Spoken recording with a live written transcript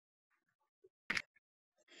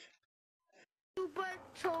But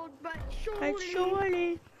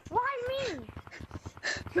surely. Why me?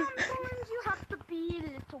 Sometimes you have to be a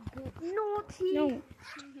little bit naughty. No.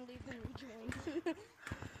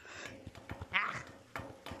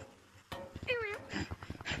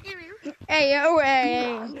 Hey, oh,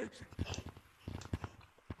 hey.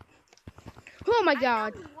 Oh my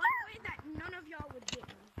God. I know one way that none of y'all would get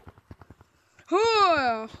me.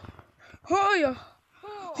 Oh, oh, yeah.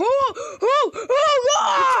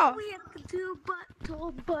 We have to do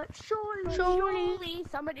but surely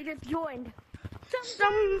somebody just joined.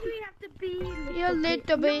 Sometimes we have to be a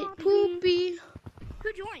little bit poopy.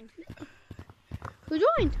 Who joined? Who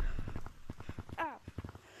joined? Oh,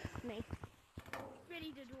 me.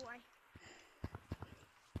 Ready to join.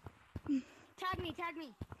 Tag me.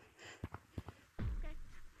 Okay.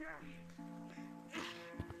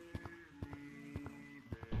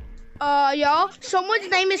 Y'all, someone's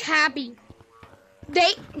name is Happy.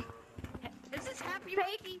 Is this Happy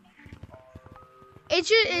Monkey? It's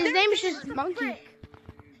just, his name is just Monkey.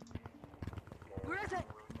 Where is it?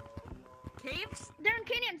 Caves? They're in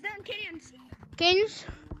canyons. Canyons?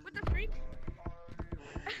 What the freak?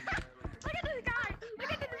 Look at this guy!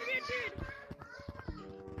 Look at this weird dude!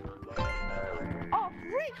 Oh,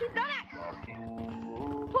 freak! He's done it!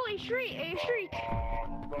 Holy shriek!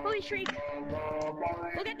 Holy shriek!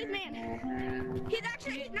 Look at this man!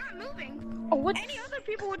 He's not moving. Oh, what? Any other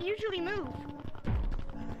people would usually move.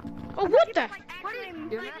 Oh, what the?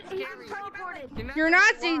 You're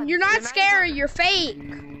not scary. You're fake.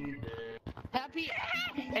 Happy?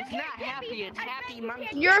 It's not happy. It's happy monkey.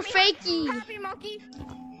 You're a fakey. Happy monkey.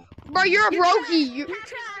 Bro, you're a brokey. You're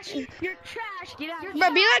trash. You're trash. Get out.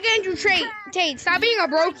 Bro, be like Andrew Tate. Stop being a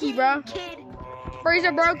brokey, bro. Kid. Bro, he's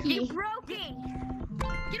a brokey. You're brokey.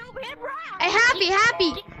 Get over here, bro. Hey,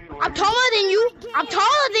 Happy. I'm taller than you. Get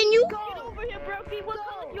over here, brokey.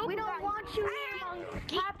 We don't want you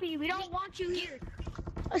here. Happy, we don't want you here.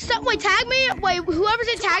 Wait, tag me. Wait, whoever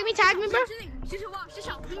said tag me, bro.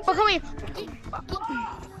 Oh, come here. Come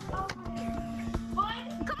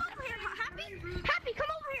over here, Happy,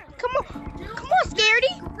 come over here. Come on,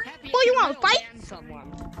 Scaredy. What you want, fight?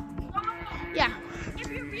 Yeah. If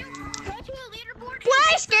you're real, go to a leaderboard. Why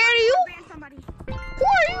I scared of you? Who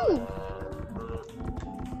are you?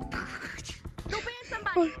 Go ban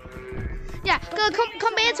somebody. Yeah,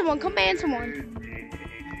 come ban someone.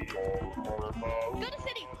 Go to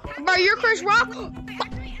city. Bro, you're Chris Rock. Come on,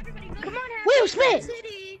 Happy. Will Smith.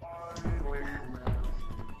 City.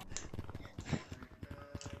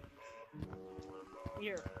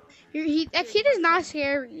 That kid is not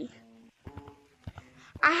scary.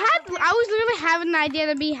 I was literally having an idea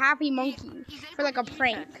to be Happy Monkey for like a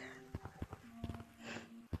prank.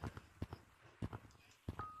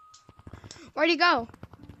 Where'd he go?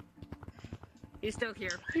 He's still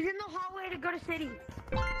here. He's in the hallway to go to city.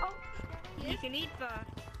 Oh, You can eat the.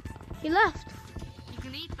 He left. You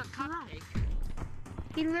can eat the cupcake.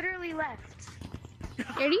 he literally left.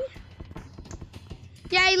 Did he?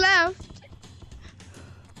 Yeah, he left.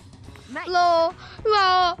 Nice. Lol.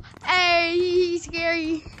 Hey, he's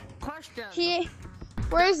scary. Question.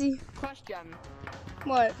 Where is he? Question.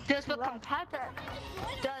 What? Does the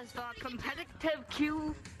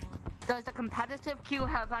competitive queue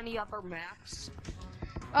have any other maps?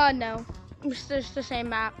 No. It's just the same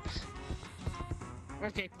maps.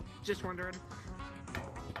 Okay, just wondering.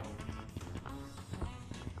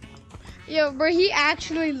 Yo, bro, he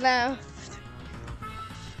actually left.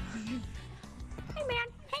 Hey man.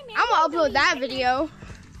 I'm gonna upload that video.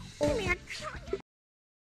 Hey man.